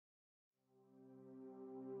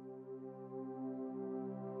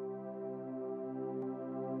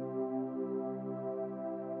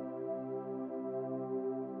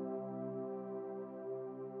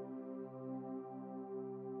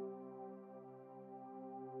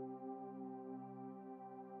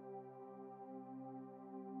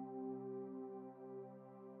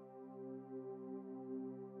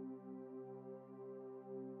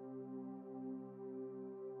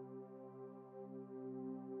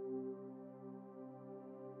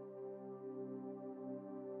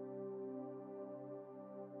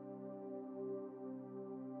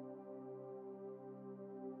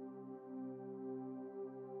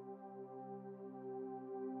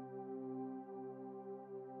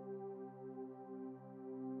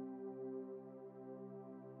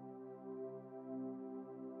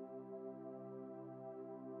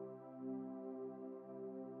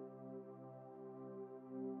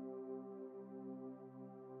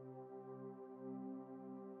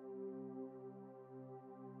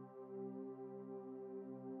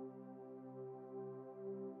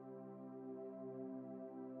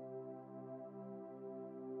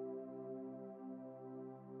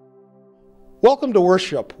Welcome to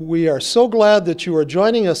worship. We are so glad that you are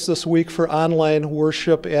joining us this week for online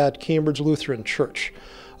worship at Cambridge Lutheran Church.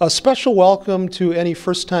 A special welcome to any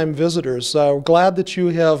first-time visitors. We're glad that you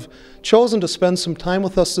have chosen to spend some time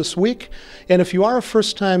with us this week. And if you are a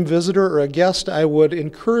first-time visitor or a guest, I would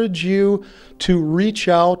encourage you to reach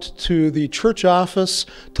out to the church office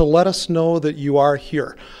to let us know that you are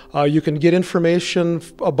here. You can get information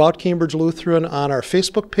about Cambridge Lutheran on our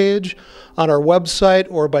Facebook page, on our website,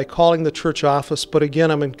 or by calling the church office. But again,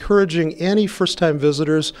 I'm encouraging any first-time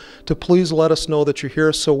visitors to please let us know that you're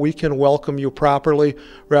here so we can welcome you properly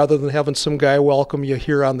rather than having some guy welcome you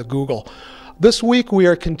here on the Google. This week we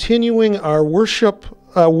are continuing our worship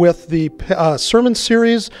with the sermon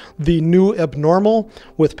series, The New Abnormal,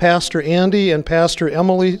 with Pastor Andy and Pastor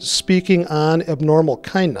Emily speaking on abnormal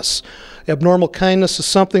kindness. Abnormal kindness is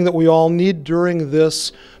something that we all need during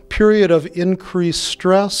this period of increased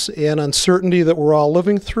stress and uncertainty that we're all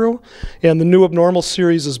living through. And the New Abnormal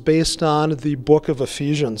series is based on the book of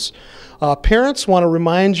Ephesians. Parents, want to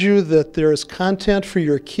remind you that there is content for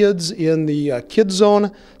your kids in the Kids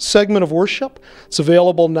Zone segment of worship. It's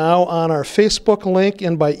available now on our Facebook link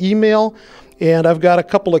and by email. And I've got a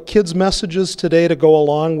couple of kids' messages today to go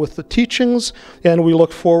along with the teachings, and we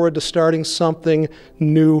look forward to starting something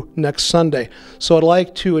new next Sunday. So I'd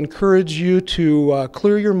like to encourage you to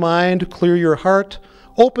clear your mind, clear your heart,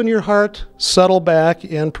 open your heart, settle back,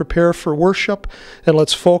 and prepare for worship, and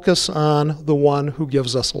let's focus on the one who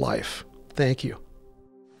gives us life. Thank you.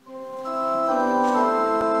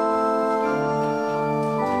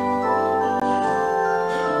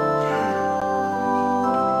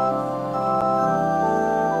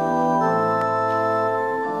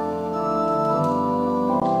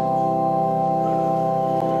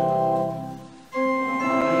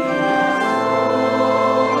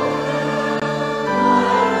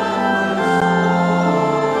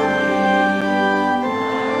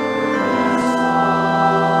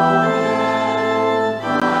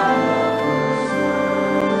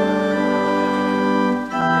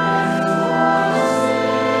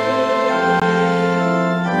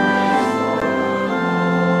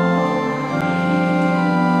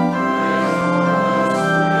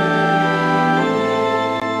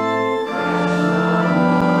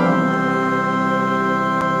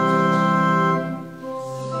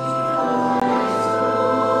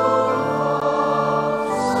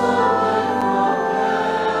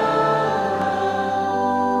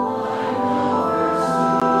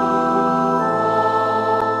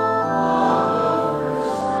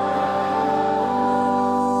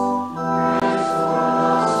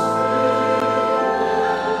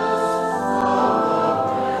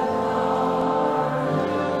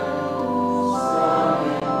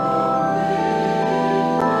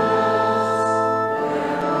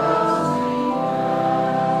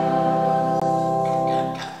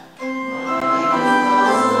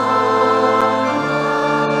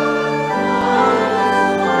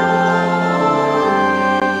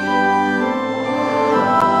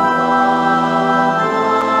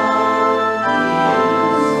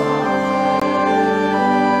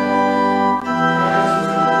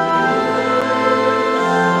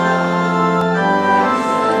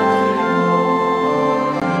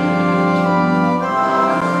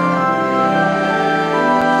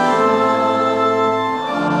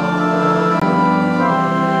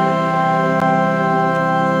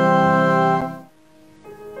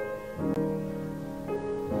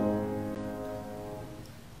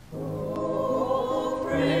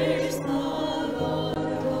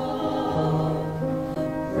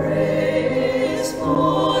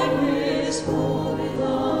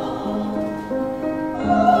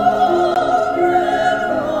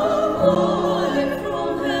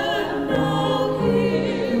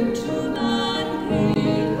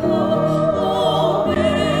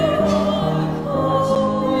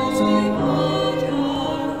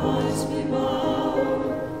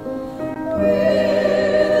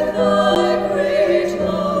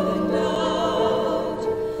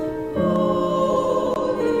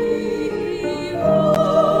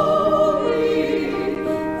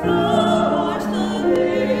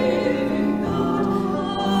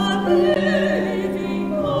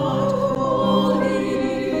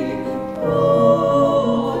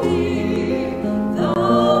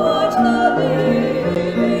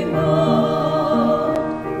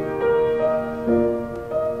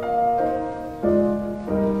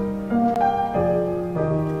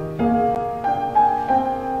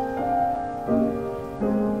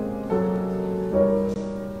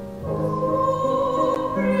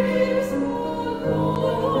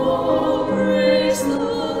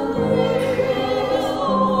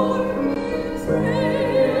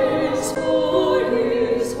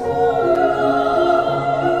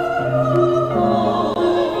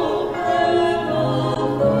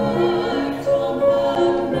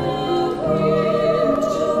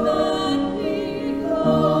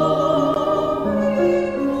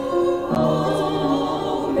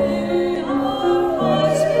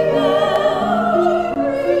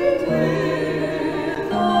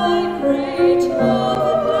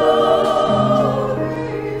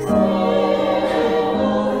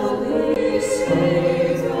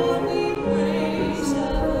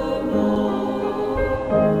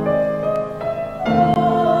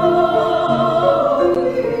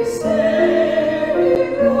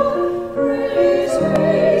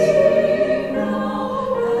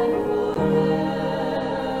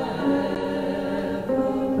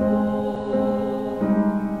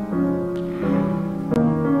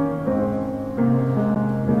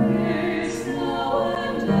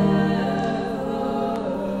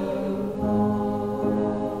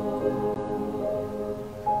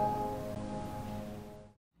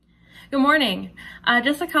 Good morning.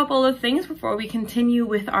 Just a couple of things before we continue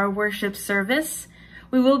with our worship service.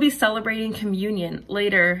 We will be celebrating communion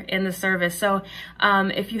later in the service. So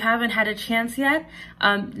if you haven't had a chance yet,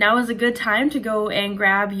 now is a good time to go and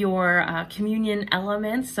grab your communion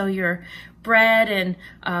elements. So your bread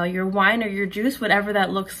and your wine or your juice, whatever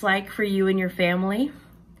that looks like for you and your family.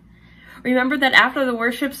 Remember that after the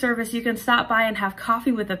worship service, you can stop by and have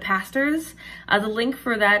coffee with the pastors. The link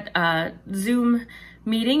for that Zoom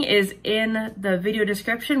meeting is in the video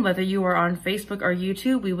description, whether you are on Facebook or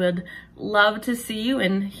YouTube. We would love to see you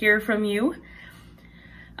and hear from you.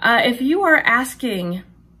 If you are asking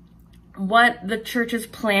what the church's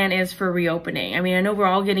plan is for reopening, I mean, I know we're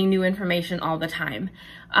all getting new information all the time.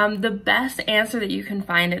 The best answer that you can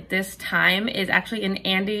find at this time is actually in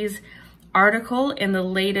Andy's article in the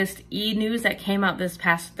latest e-news that came out this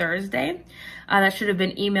past Thursday. That should have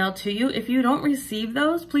been emailed to you. If you don't receive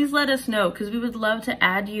those, please let us know, because we would love to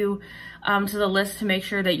add you to the list to make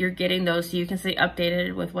sure that you're getting those so you can stay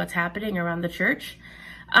updated with what's happening around the church.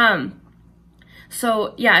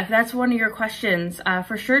 So yeah, if that's one of your questions,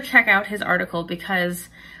 for sure check out his article, because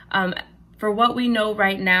for what we know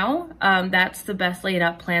right now, that's the best laid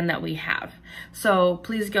out plan that we have. So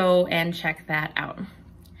please go and check that out.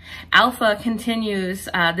 Alpha continues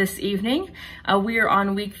this evening. We are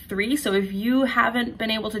on week 3, so if you haven't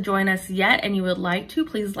been able to join us yet and you would like to,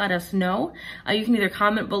 please let us know. You can either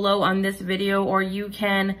comment below on this video, or you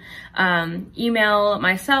can email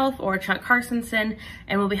myself or Chuck Carsonson,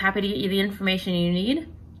 and we'll be happy to get you the information you need.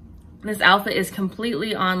 This Alpha is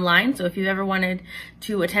completely online, so if you ever wanted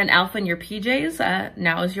to attend Alpha in your PJs,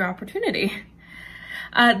 now is your opportunity.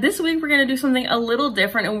 This week we're going to do something a little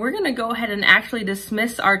different, and we're going to go ahead and actually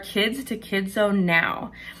dismiss our kids to Kids Zone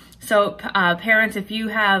now. So parents, if you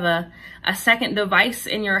have a second device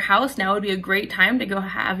in your house, now would be a great time to go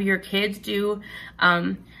have your kids do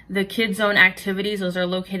the Kids Zone activities. Those are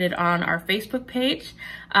located on our Facebook page,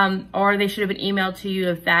 or they should have been emailed to you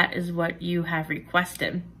if that is what you have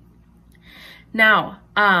requested. Now,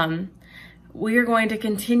 we are going to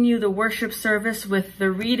continue the worship service with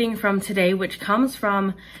the reading from today, which comes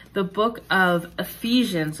from the book of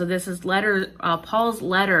Ephesians. So this is Paul's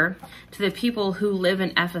letter to the people who live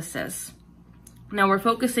in Ephesus. Now we're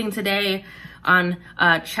focusing today on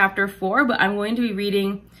chapter 4, but I'm going to be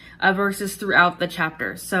reading verses throughout the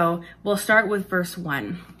chapter. So we'll start with verse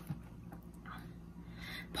 1.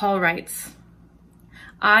 Paul writes,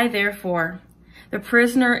 "I, therefore, the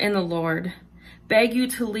prisoner in the Lord, beg you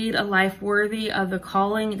to lead a life worthy of the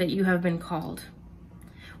calling that you have been called,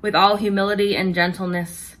 with all humility and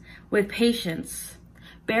gentleness, with patience,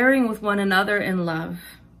 bearing with one another in love,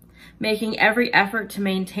 making every effort to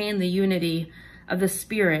maintain the unity of the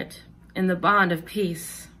Spirit in the bond of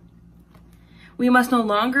peace. We must no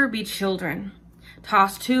longer be children,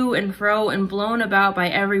 tossed to and fro and blown about by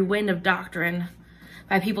every wind of doctrine,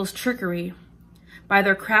 by people's trickery, by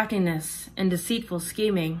their craftiness and deceitful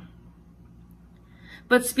scheming.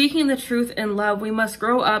 But speaking the truth in love, we must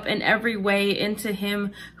grow up in every way into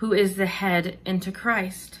him who is the head, into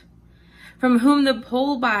Christ, from whom the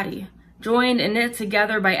whole body, joined and knit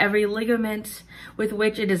together by every ligament with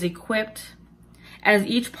which it is equipped, as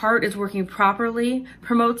each part is working properly,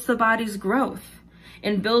 promotes the body's growth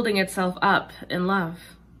in building itself up in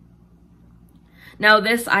love. Now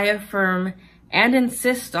this I affirm and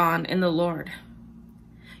insist on in the Lord.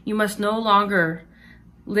 You must no longer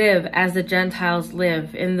live as the Gentiles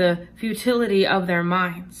live, in the futility of their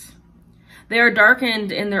minds. They are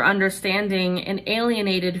darkened in their understanding and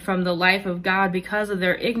alienated from the life of God because of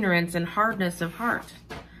their ignorance and hardness of heart.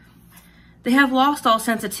 They have lost all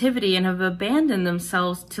sensitivity and have abandoned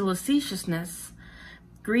themselves to lasciviousness,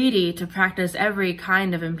 greedy to practice every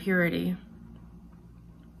kind of impurity.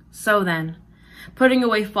 So then, putting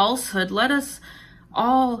away falsehood, let us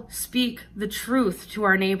all speak the truth to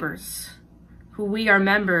our neighbors, who we are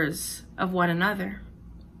members of one another.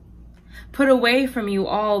 Put away from you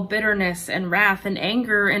all bitterness and wrath and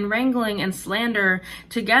anger and wrangling and slander,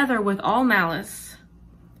 together with all malice.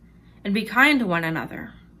 And be kind to one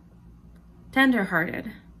another,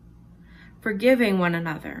 tender-hearted, forgiving one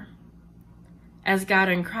another, as God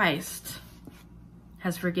in Christ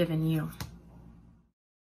has forgiven you."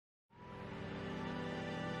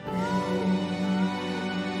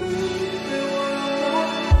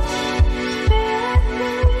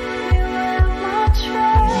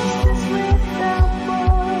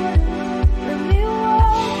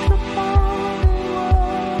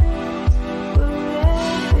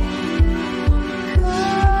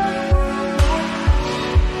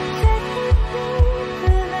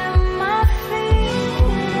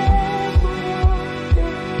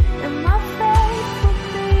 My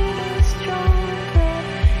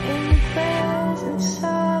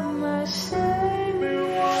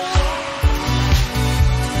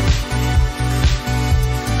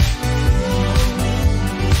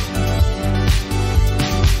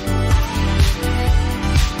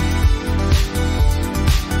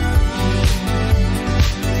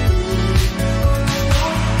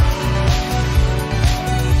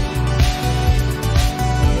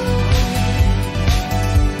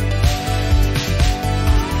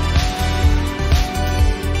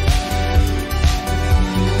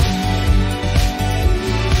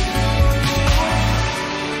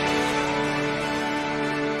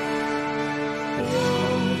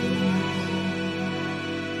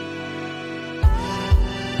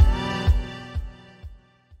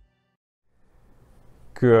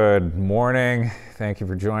Good morning. Thank you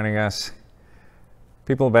for joining us.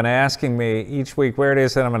 People have been asking me each week where it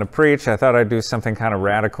is that I'm going to preach. I thought I'd do something kind of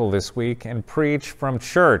radical this week and preach from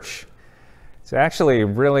church. It's actually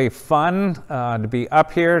really fun to be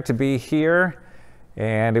up here, to be here.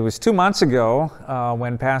 And it was 2 months ago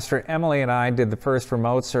when Pastor Emily and I did the first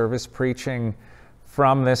remote service preaching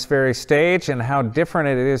from this very stage, and how different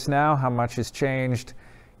it is now, how much has changed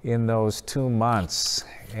in those 2 months.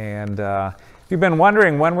 And if you've been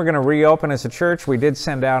wondering when we're going to reopen as a church, we did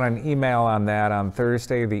send out an email on that on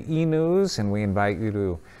Thursday, the e-news, and we invite you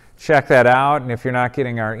to check that out. And if you're not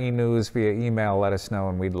getting our e-news via email, let us know,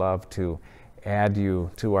 and we'd love to add you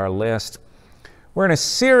to our list. We're in a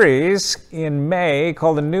series in May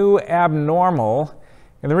called The New Abnormal.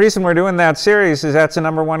 And the reason we're doing that series is that's the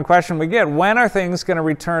number one question we get. When are things going to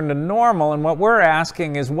return to normal? And what we're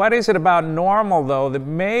asking is, what is it about normal, though, that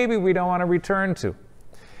maybe we don't want to return to?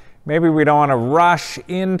 Maybe we don't want to rush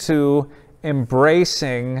into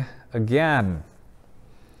embracing again.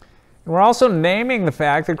 And we're also naming the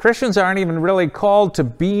fact that Christians aren't even really called to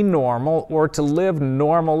be normal or to live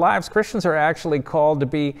normal lives. Christians are actually called to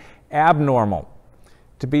be abnormal,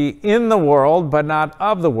 to be in the world but not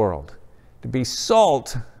of the world, to be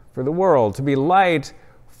salt for the world, to be light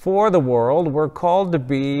for the world. We're called to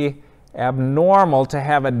be abnormal, to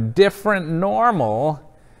have a different normal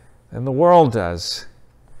than the world does,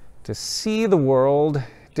 to see the world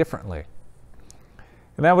differently.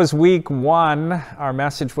 And that was week 1. Our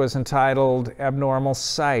message was entitled Abnormal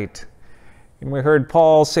Sight. And we heard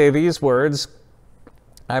Paul say these words,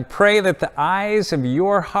 "I pray that the eyes of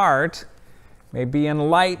your heart may be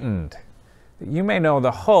enlightened, that you may know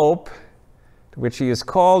the hope to which he has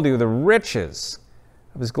called you, the riches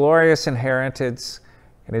of his glorious inheritance,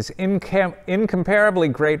 and his incomparably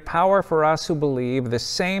great power for us who believe. The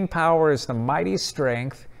same power as the mighty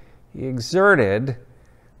strength he exerted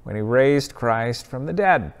when he raised Christ from the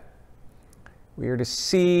dead." We are to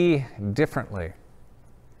see differently.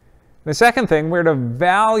 The second thing, we're to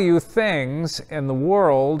value things in the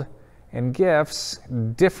world and gifts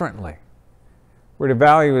differently. We're to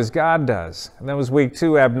value as God does. And that was week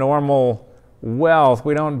 2, abnormal wealth.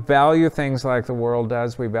 We don't value things like the world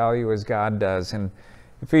does. We value as God does. In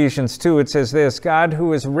Ephesians 2, it says this, God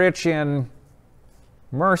who is rich in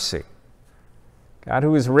mercy. God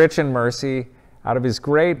who is rich in mercy, out of his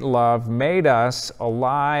great love, made us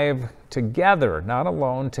alive together, not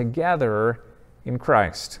alone, together in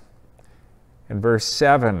Christ. In verse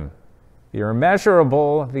 7, the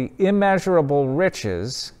immeasurable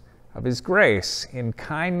riches of his grace in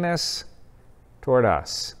kindness toward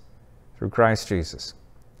us through Christ Jesus.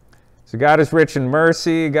 So God is rich in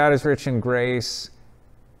mercy, God is rich in grace,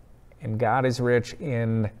 and God is rich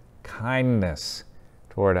in kindness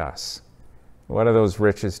toward us. What do those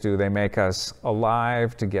riches do? They make us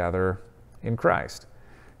alive together in Christ.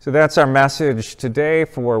 So that's our message today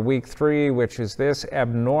for week 3, which is this: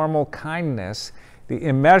 abnormal kindness, the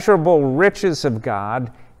immeasurable riches of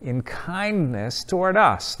God in kindness toward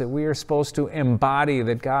us, that we are supposed to embody,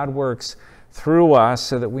 that God works through us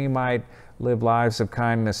so that we might live lives of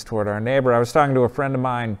kindness toward our neighbor. I was talking to a friend of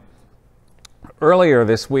mine earlier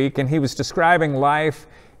this week, and he was describing life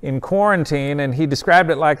in quarantine, and he described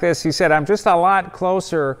it like this. He said, "I'm just a lot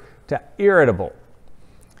closer to irritable."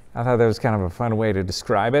 I thought that was kind of a fun way to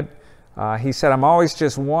describe it. He said, "I'm always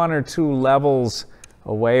just 1 or 2 levels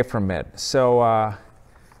away from it." So I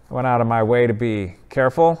went out of my way to be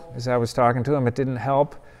careful as I was talking to him. It didn't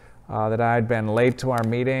help that I'd been late to our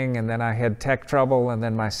meeting, and then I had tech trouble, and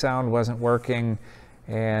then my sound wasn't working,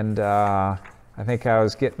 and I think I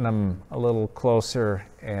was getting them a little closer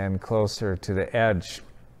and closer to the edge.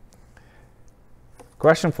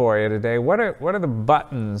 Question for you today: what are the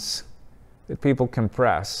buttons that people can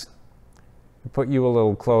press to put you a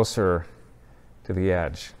little closer to the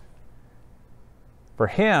edge? For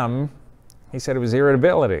him, he said it was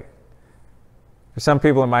irritability. For some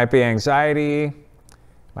people, it might be anxiety, it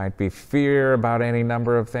might be fear about any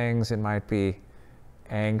number of things, it might be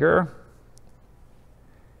anger.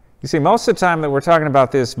 You see, most of the time that we're talking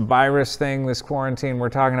about this virus thing, this quarantine, we're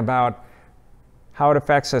talking about how it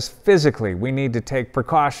affects us physically. We need to take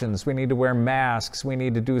precautions. We need to wear masks. We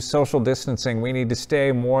need to do social distancing. We need to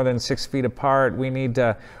stay more than 6 feet apart. We need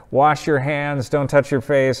to wash your hands, don't touch your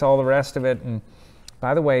face, all the rest of it. And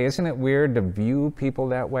by the way, isn't it weird to view people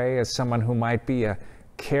that way as someone who might be a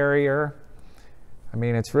carrier? I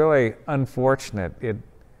mean, it's really unfortunate. It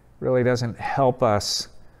really doesn't help us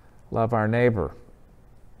love our neighbor.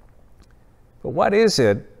 But what is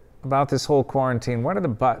it about this whole quarantine? What are the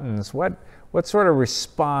buttons? What sort of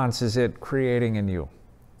response is it creating in you?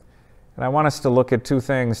 And I want us to look at two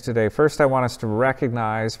things today. First, I want us to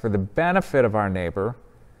recognize, for the benefit of our neighbor,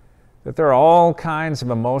 that there are all kinds of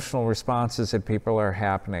emotional responses that people are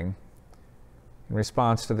happening in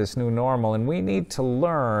response to this new normal, and we need to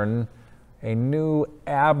learn a new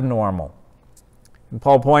abnormal. And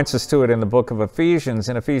Paul points us to it in the book of Ephesians.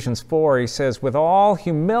 In Ephesians 4, he says, with all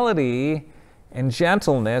humility and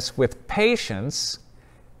gentleness, with patience,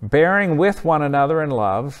 bearing with one another in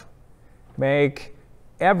love, make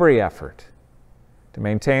every effort to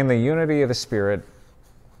maintain the unity of the Spirit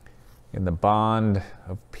in the bond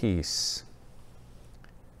of peace.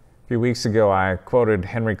 A few weeks ago, I quoted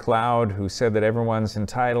Henry Cloud, who said that everyone's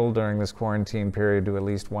entitled during this quarantine period to at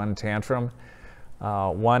least one tantrum.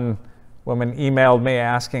 One woman emailed me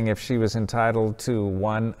asking if she was entitled to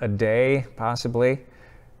one a day, possibly,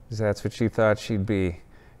 because that's what she thought she'd be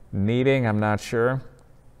needing. I'm not sure.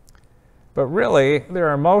 But really, there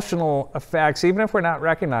are emotional effects, even if we're not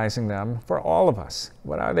recognizing them, for all of us.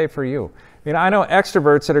 What are they for you? I know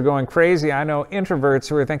extroverts that are going crazy. I know introverts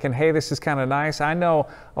who are thinking, hey, this is kind of nice. I know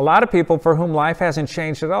a lot of people for whom life hasn't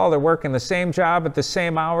changed at all. They're working the same job at the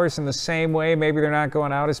same hours in the same way. Maybe they're not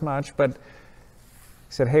going out as much, but he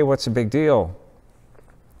said, hey, what's the big deal?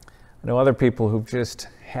 I know other people who've just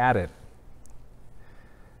had it.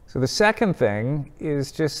 So the second thing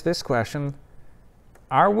is just this question: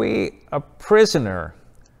 are we a prisoner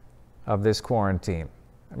of this quarantine?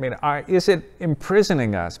 Is it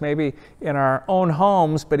imprisoning us, maybe in our own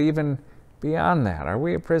homes, but even beyond that? Are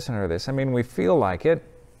we a prisoner of this? We feel like it.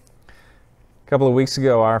 A couple of weeks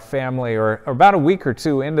ago, our family, or about a week or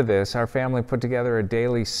two into this, our family put together a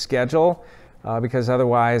daily schedule because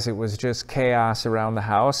otherwise it was just chaos around the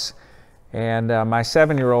house. And my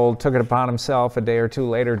 7-year-old took it upon himself a day or two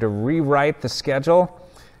later to rewrite the schedule.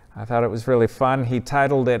 I thought it was really fun. He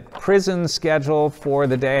titled it Prison Schedule for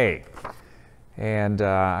the Day. And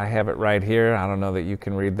I have it right here. I don't know that you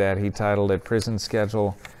can read that. He titled it Prison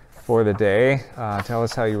Schedule for the Day. Tell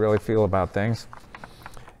us how you really feel about things.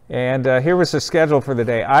 And here was the schedule for the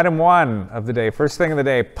day. Item 1 of the day, first thing of the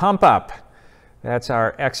day, pump up. That's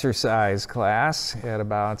our exercise class at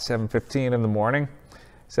about 7:15 in the morning.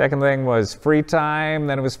 Second thing was free time.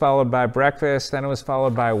 Then it was followed by breakfast. Then it was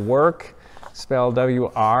followed by work, spelled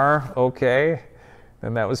W-R, okay.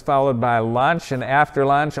 Then that was followed by lunch, and after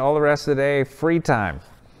lunch, all the rest of the day, free time.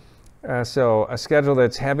 So a schedule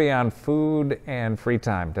that's heavy on food and free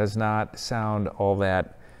time does not sound all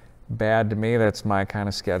that bad to me. That's my kind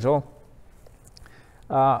of schedule.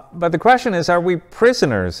 But the question is, are we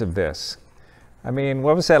prisoners of this?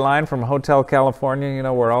 What was that line from Hotel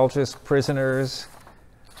California? We're all just prisoners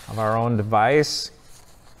of our own device.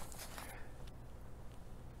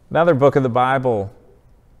 Another book of the Bible,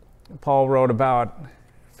 Paul wrote about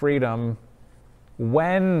freedom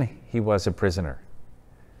when he was a prisoner.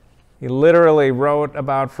 He literally wrote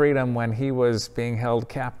about freedom when he was being held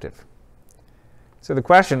captive. So the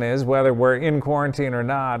question is, whether we're in quarantine or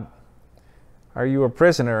not, are you a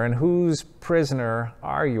prisoner? And whose prisoner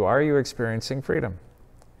are you? Are you experiencing freedom?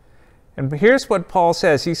 And here's what Paul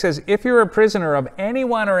says. He says, if you're a prisoner of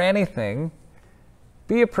anyone or anything,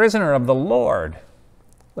 be a prisoner of the Lord.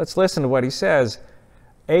 Let's listen to what he says.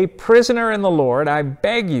 A prisoner in the Lord, I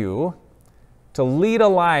beg you to lead a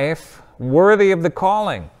life worthy of the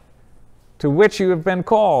calling to which you have been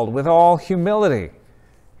called, with all humility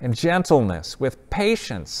and gentleness, with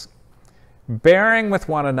patience, bearing with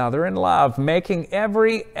one another in love, making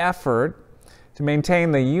every effort to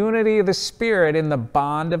maintain the unity of the Spirit in the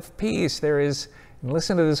bond of peace. There is, and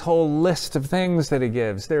listen to this whole list of things that he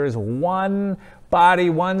gives. There is one body,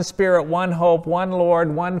 one Spirit, one hope, one Lord,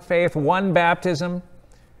 one faith, one baptism.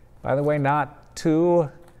 By the way, not two,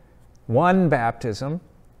 one baptism,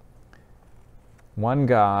 one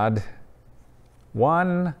God,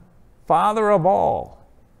 one Father of all,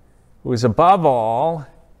 who is above all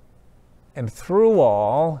and through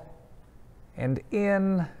all and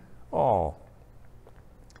in all.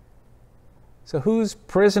 So whose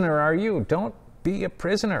prisoner are you? Don't be a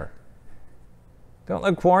prisoner. Don't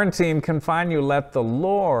let quarantine confine you. Let the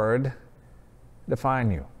Lord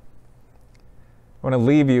define you. I want to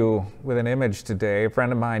leave you with an image today. A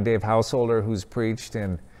friend of mine, Dave Householder, who's preached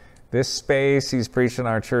in this space, he's preached in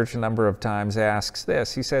our church a number of times, asks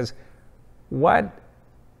this. He says, what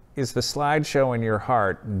is the slideshow in your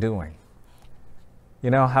heart doing?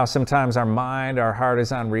 You know how sometimes our mind, our heart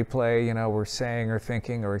is on replay, we're saying or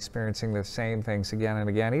thinking or experiencing the same things again and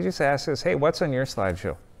again. He just asks us, hey, what's on your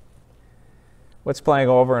slideshow? What's playing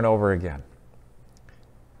over and over again?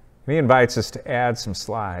 And he invites us to add some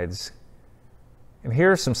slides. And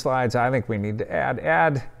here are some slides I think we need to add.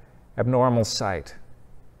 Add abnormal sight.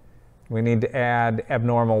 We need to add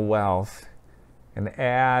abnormal wealth and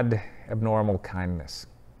add abnormal kindness.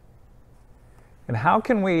 And how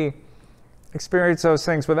can we experience those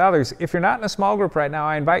things with others? If you're not in a small group right now,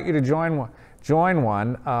 I invite you to join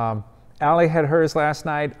one. Allie had hers last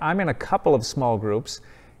night. I'm in a couple of small groups,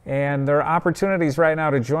 and there are opportunities right now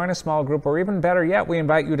to join a small group, or even better yet, we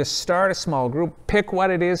invite you to start a small group. Pick what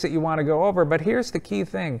it is that you want to go over. But here's the key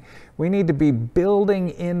thing. We need to be building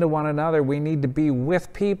into one another. We need to be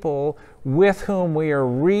with people with whom we are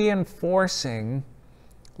reinforcing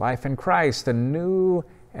life in Christ, the new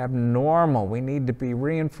abnormal. We need to be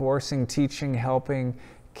reinforcing, teaching, helping,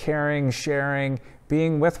 caring, sharing,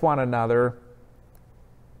 being with one another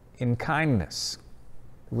in kindness.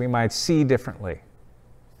 We might see differently.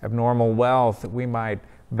 Abnormal wealth, that we might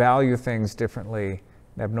value things differently.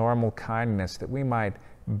 Abnormal kindness, that we might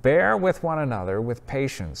bear with one another with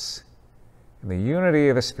patience in the unity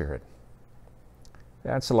of the Spirit.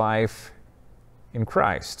 That's life in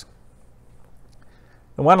Christ.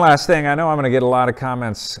 And one last thing, I know I'm going to get a lot of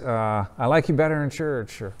comments. I like you better in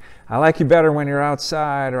church, or I like you better when you're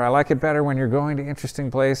outside, or I like it better when you're going to interesting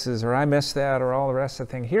places, or I miss that, or all the rest of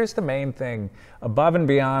the thing. Here's the main thing, above and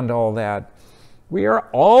beyond all that. We are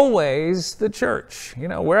always the church,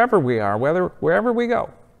 wherever we are, wherever we go.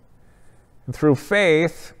 And through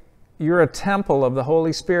faith, you're a temple of the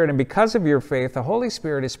Holy Spirit, and because of your faith, the Holy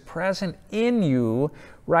Spirit is present in you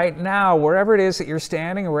right now, wherever it is that you're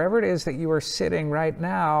standing, or wherever it is that you are sitting right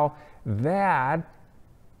now. That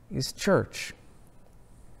is church.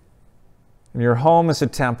 And your home is a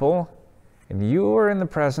temple, and you are in the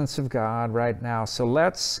presence of God right now. So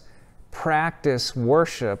let's practice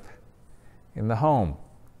worship in the home.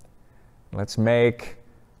 Let's make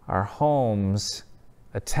our homes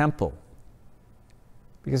a temple.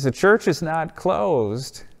 Because the church is not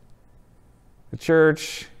closed. The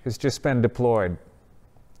church has just been deployed.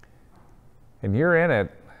 And you're in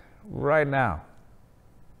it right now.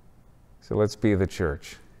 So let's be the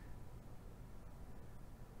church.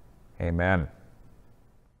 Amen.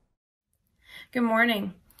 Good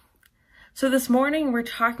morning. So this morning we're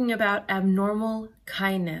talking about abnormal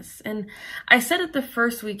kindness. And I said it the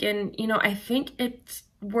first week, and I think it's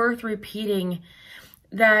worth repeating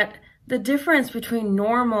that the difference between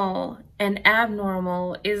normal and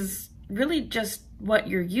abnormal is really just what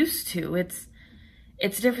you're used to. It's a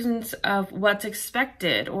difference of what's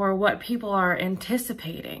expected or what people are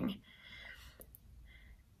anticipating.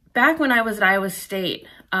 Back when I was at Iowa State,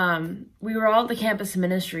 we were all at the campus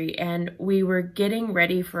ministry, and we were getting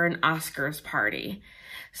ready for an Oscars party.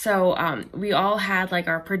 So we all had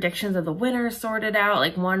our predictions of the winners sorted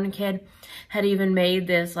out. One kid had even made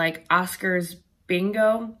this Oscars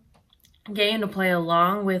bingo game to play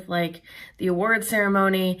along with the award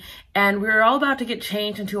ceremony, and we were all about to get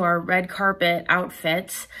changed into our red carpet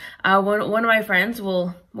outfits. One of my friends,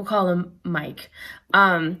 we'll call him Mike,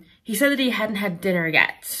 he said that he hadn't had dinner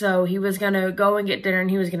yet, so he was gonna go and get dinner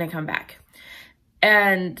and he was gonna come back.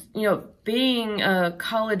 And being a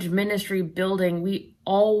college ministry building, we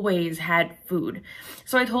always had food.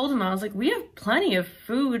 So I told him, I was like, we have plenty of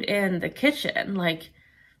food in the kitchen,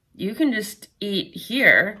 you can just eat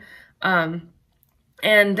here. And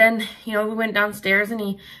then, we went downstairs and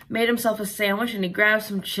he made himself a sandwich and he grabbed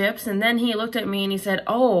some chips, and then he looked at me and he said,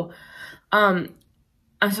 I'm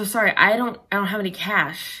so sorry, I don't have any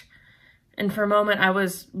cash. And for a moment I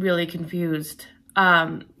was really confused,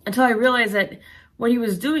 until I realized that what he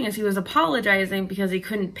was doing is he was apologizing because he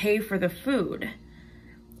couldn't pay for the food.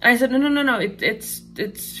 And I said, no,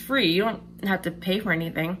 it's free. You don't have to pay for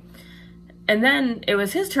anything. And then it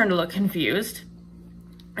was his turn to look confused.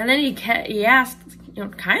 And then he asked,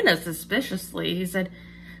 kind of suspiciously, he said,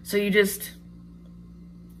 so you just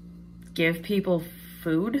give people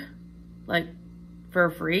food, for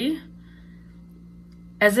free?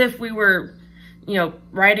 As if we were,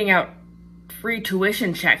 writing out free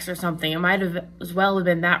tuition checks or something. It might have as well have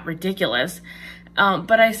been that ridiculous.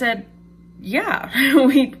 But I said, yeah,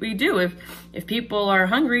 we do. If people are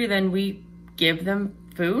hungry, then we give them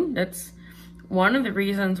food. That's one of the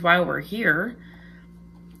reasons why we're here.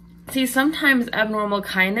 See, sometimes abnormal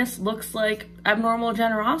kindness looks like abnormal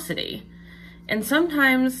generosity. And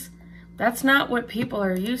sometimes that's not what people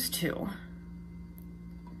are used to.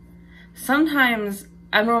 Sometimes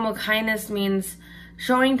abnormal kindness means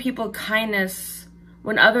showing people kindness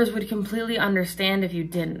when others would completely understand if you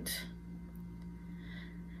didn't.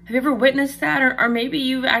 Have you ever witnessed that? Or maybe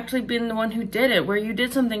you've actually been the one who did it, where you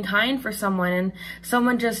did something kind for someone and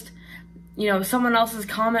someone just, someone else's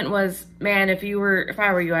comment was, man, if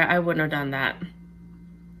I were you, I wouldn't have done that.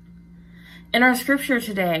 In our scripture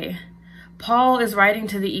today, Paul is writing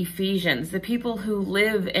to the Ephesians, the people who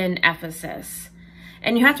live in Ephesus.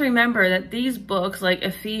 And you have to remember that these books, like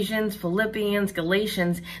Ephesians, Philippians,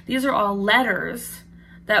 Galatians, these are all letters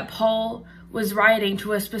that Paul was writing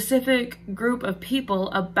to a specific group of people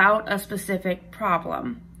about a specific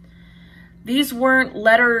problem. These weren't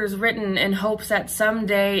letters written in hopes that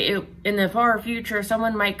someday in the far future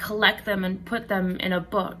someone might collect them and put them in a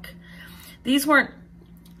book. These weren't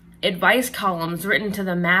advice columns written to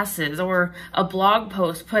the masses or a blog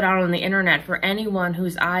post put out on the internet for anyone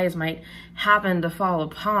whose eyes might happen to fall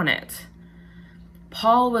upon it.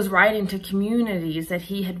 Paul was writing to communities that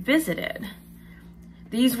he had visited.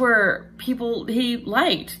 These were people he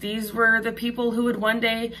liked. These were the people who would one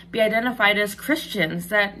day be identified as Christians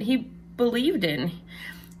that he believed in,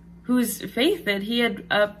 whose faith that he had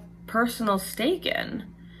a personal stake in.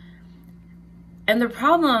 And the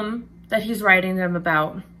problem that he's writing them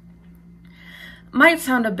about might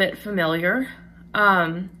sound a bit familiar,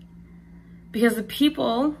 because the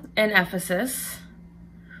people in Ephesus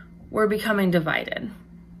were becoming divided.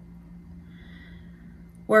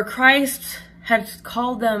 Where Christ had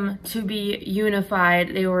called them to be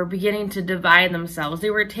unified, they were beginning to divide themselves.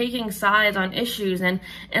 They were taking sides on issues, and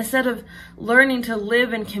instead of learning to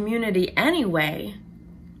live in community anyway,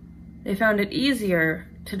 they found it easier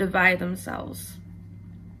to divide themselves.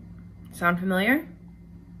 Sound familiar?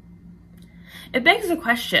 It begs the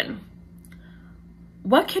question,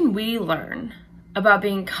 what can we learn about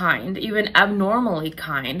being kind, even abnormally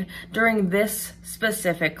kind, during this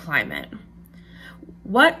specific climate?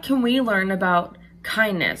 What can we learn about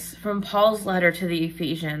kindness from Paul's letter to the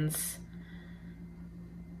Ephesians?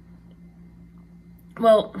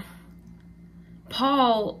 Well,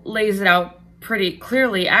 Paul lays it out pretty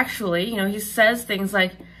clearly, actually. He says things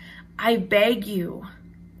like, I beg you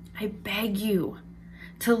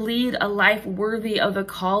to lead a life worthy of the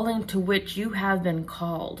calling to which you have been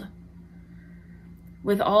called,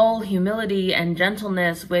 with all humility and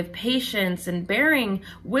gentleness, with patience and bearing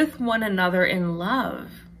with one another in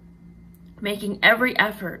love, making every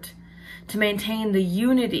effort to maintain the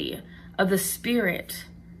unity of the Spirit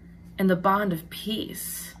and the bond of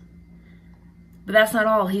peace. But that's not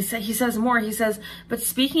all. He says more. He says, but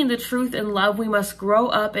speaking the truth in love, we must grow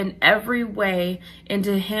up in every way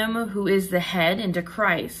into him who is the head, into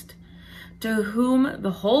Christ, to whom the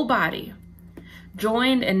whole body,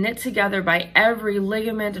 joined and knit together by every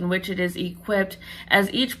ligament in which it is equipped,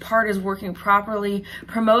 as each part is working properly,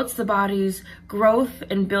 promotes the body's growth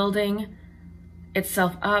and building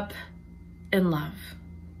itself up in love.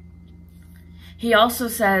 He also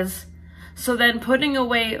says, so then, putting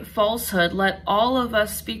away falsehood, let all of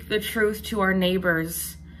us speak the truth to our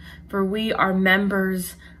neighbors, for we are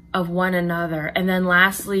members of one another. And then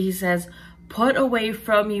lastly, he says, put away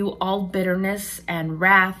from you all bitterness and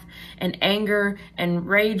wrath and anger and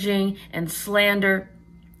raging and slander,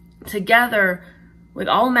 together with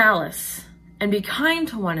all malice, and be kind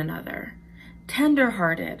to one another,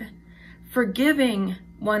 tender-hearted, forgiving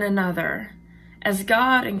one another, as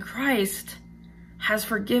God in Christ has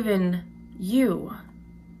forgiven you.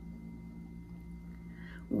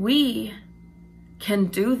 We can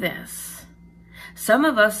do this. Some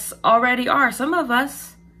of us already are. Some of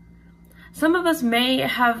us may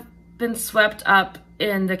have been swept up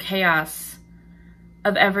in the chaos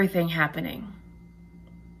of everything happening.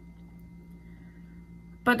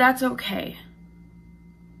 But that's okay.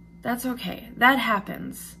 That's okay. That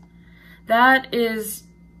happens. That is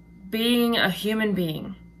being a human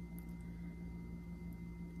being.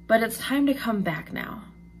 But it's time to come back now.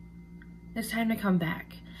 It's time to come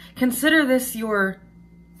back. Consider this your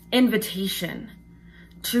invitation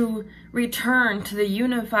to return to the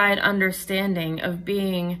unified understanding of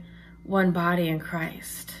being one body in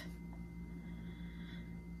Christ.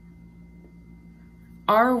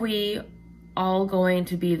 Are we all going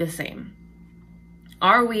to be the same?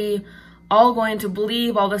 Are we all going to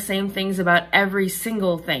believe all the same things about every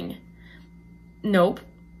single thing? Nope,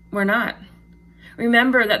 we're not.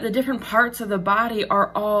 Remember that the different parts of the body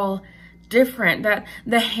are all different, that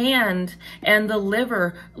the hand and the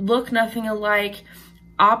liver look nothing alike,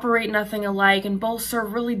 operate nothing alike, and both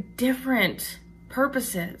serve really different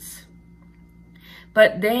purposes.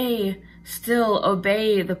 But they still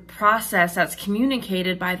obey the process that's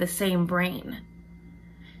communicated by the same brain.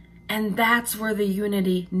 And that's where the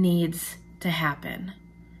unity needs to happen.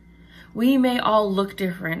 We may all look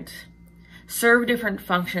different, serve different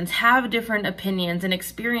functions, have different opinions and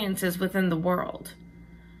experiences within the world.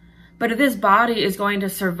 But if this body is going to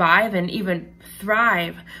survive and even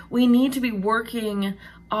thrive, we need to be working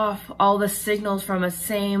off all the signals from a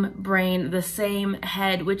same brain, the same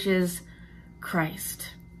head, which is Christ.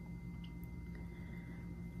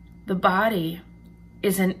 The body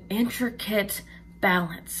is an intricate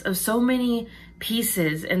balance of so many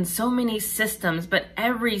pieces and so many systems, but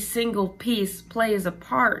every single piece plays a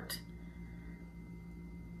part.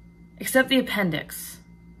 Except the appendix.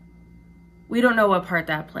 We don't know what part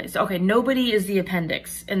that plays. Okay, nobody is the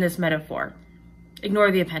appendix in this metaphor.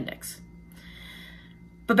 Ignore the appendix.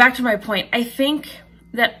 But back to my point, I think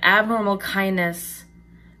that abnormal kindness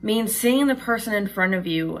means seeing the person in front of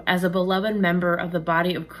you as a beloved member of the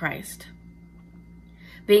body of Christ,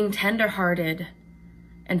 being tender-hearted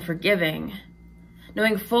and forgiving,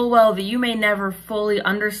 knowing full well that you may never fully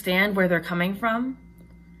understand where they're coming from,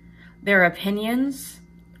 their opinions,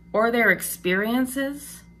 or their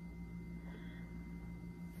experiences,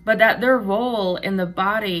 but that their role in the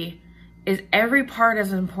body is every part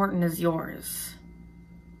as important as yours.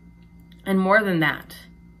 And more than that,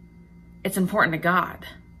 it's important to God.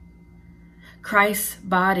 Christ's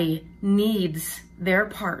body needs their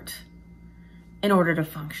part in order to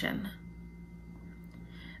function.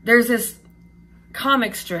 There's this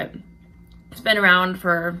comic strip. It's been around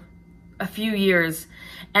for a few years,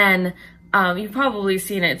 and you've probably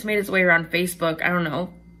seen it. It's made its way around Facebook, I don't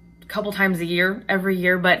know, a couple times a year, every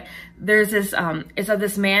year, but there's this, it's of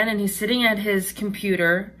this man, and he's sitting at his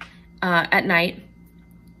computer at night,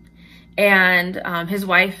 and his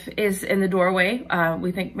wife is in the doorway,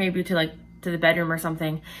 we think maybe to the bedroom or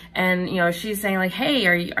something, and she's saying like, hey,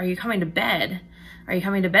 are you coming to bed? Are you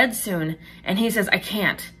coming to bed soon? And he says, I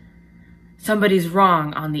can't. Somebody's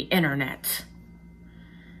wrong on the internet.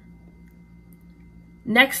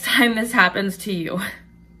 Next time this happens to you,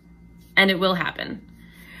 and it will happen,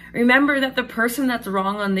 remember that the person that's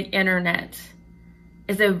wrong on the internet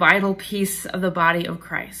is a vital piece of the body of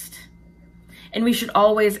Christ. And we should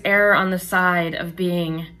always err on the side of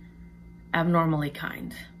being abnormally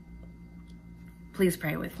kind. Please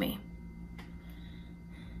pray with me.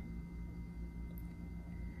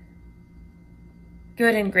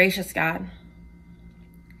 Good and gracious God,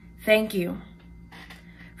 thank you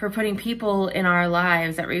for putting people in our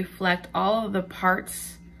lives that reflect all of the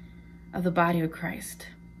parts of the body of Christ.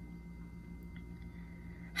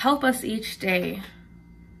 Help us each day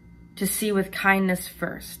to see with kindness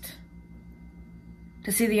first,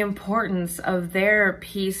 to see the importance of their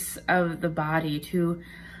piece of the body, to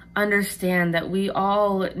understand that we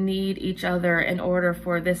all need each other in order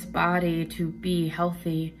for this body to be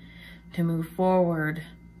healthy, to move forward,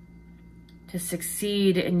 to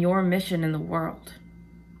succeed in your mission in the world.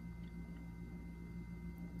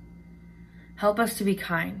 Help us to be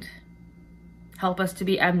kind. Help us to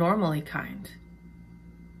be abnormally kind.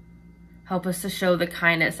 Help us to show the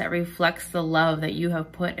kindness that reflects the love that you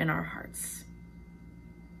have put in our hearts.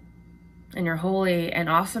 In your holy and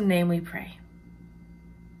awesome name we pray.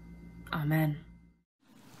 Amen.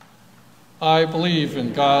 I believe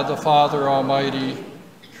in God the Father Almighty,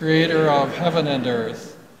 creator of heaven and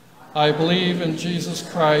earth. I believe in Jesus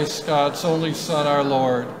Christ, God's only Son, our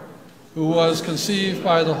Lord, who was conceived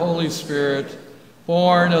by the Holy Spirit,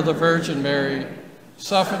 born of the Virgin Mary,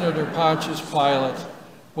 suffered under Pontius Pilate,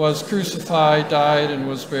 was crucified, died, and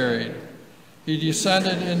was buried. He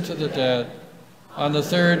descended into the dead. On the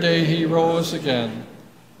third day he rose again.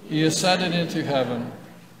 He ascended into heaven.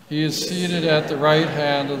 He is seated at the right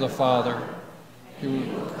hand of the Father. He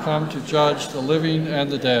will come to judge the living and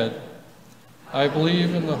the dead. I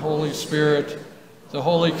believe in the Holy Spirit, the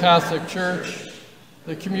Holy Catholic Church,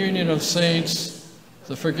 the communion of saints,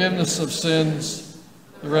 the forgiveness of sins,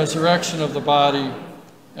 the resurrection of the body,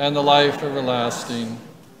 and the life everlasting.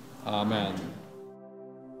 Amen.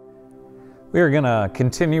 We are going to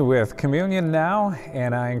continue with communion now,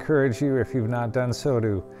 and I encourage you, if you've not done so,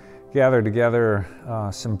 to gather together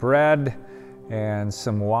some bread and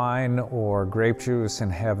some wine or grape juice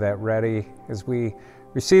and have that ready as we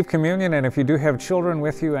receive communion. And if you do have children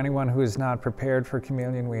with you, anyone who is not prepared for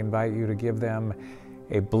communion, we invite you to give them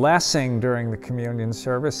a blessing during the communion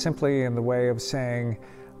service, simply in the way of saying,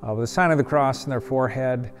 with the sign of the cross in their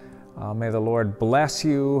forehead, may the Lord bless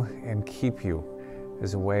you and keep you,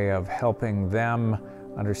 as a way of helping them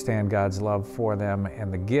understand God's love for them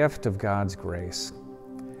and the gift of God's grace.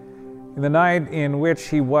 In the night in which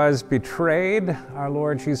he was betrayed, our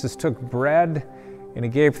Lord Jesus took bread and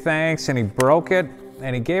he gave thanks and he broke it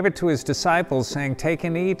and he gave it to his disciples, saying, "Take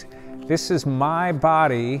and eat. This is my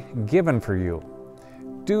body given for you.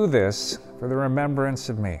 Do this for the remembrance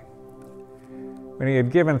of me." When he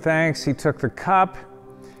had given thanks, he took the cup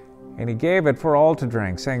and he gave it for all to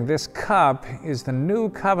drink, saying, "This cup is the new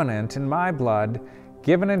covenant in my blood,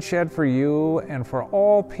 given and shed for you and for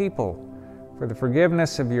all people, for the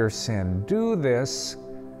forgiveness of your sin. Do this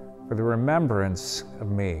for the remembrance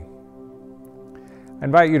of me." I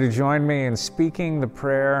invite you to join me in speaking the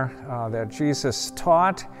prayer that Jesus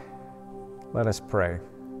taught. Let us pray.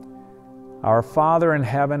 Our Father in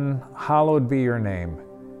heaven, hallowed be your name.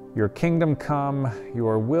 Your kingdom come,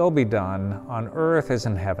 your will be done, on earth as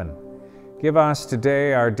in heaven. Give us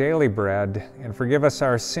today our daily bread, and forgive us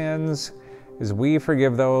our sins as we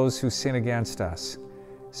forgive those who sin against us.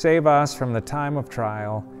 Save us from the time of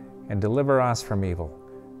trial, and deliver us from evil.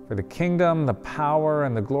 For the kingdom, the power,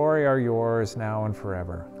 and the glory are yours now and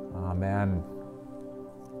forever. Amen.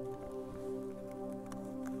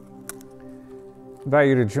 I invite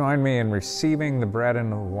you to join me in receiving the bread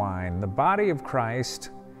and the wine, the body of Christ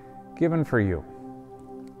given for you.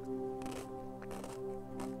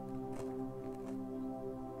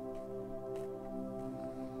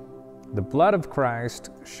 The blood of Christ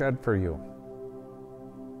shed for you.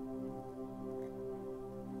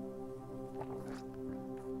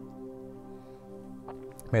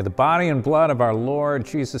 May the body and blood of our Lord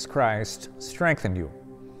Jesus Christ strengthen you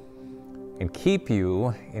and keep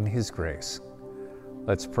you in his grace.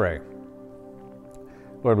 Let's pray.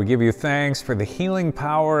 Lord, we give you thanks for the healing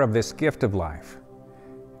power of this gift of life.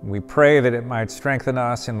 We pray that it might strengthen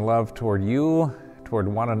us in love toward you, toward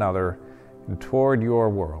one another, and toward your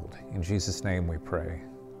world. In Jesus' name we pray.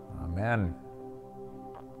 Amen.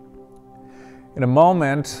 In a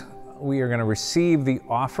moment, we are going to receive the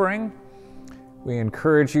offering. We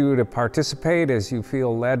encourage you to participate as you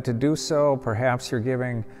feel led to do so. Perhaps you're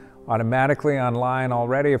giving automatically online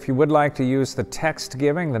already. If you would like to use the text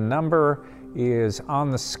giving, the number is on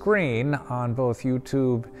the screen on both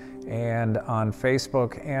YouTube and on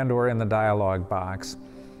Facebook and or in the dialog box.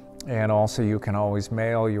 And also you can always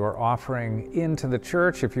mail your offering into the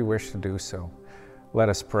church if you wish to do so. Let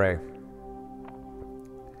us pray.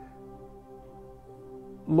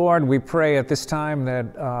 Lord, we pray at this time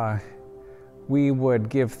that we would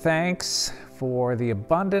give thanks for the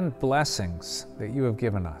abundant blessings that you have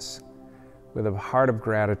given us with a heart of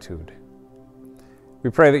gratitude.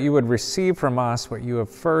 We pray that you would receive from us what you have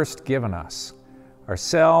first given us,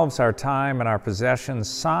 ourselves, our time, and our possessions,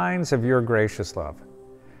 signs of your gracious love.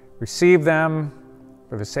 Receive them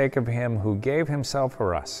for the sake of him who gave himself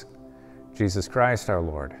for us, Jesus Christ our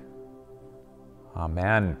Lord.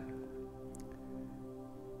 Amen.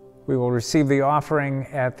 We will receive the offering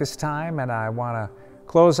at this time, and I want to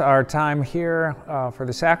close our time here for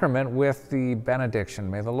the sacrament with the benediction.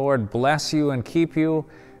 May the Lord bless you and keep you.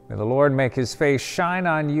 May the Lord make his face shine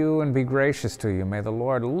on you and be gracious to you. May the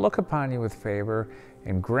Lord look upon you with favor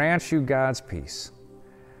and grant you God's peace.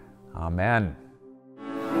 Amen.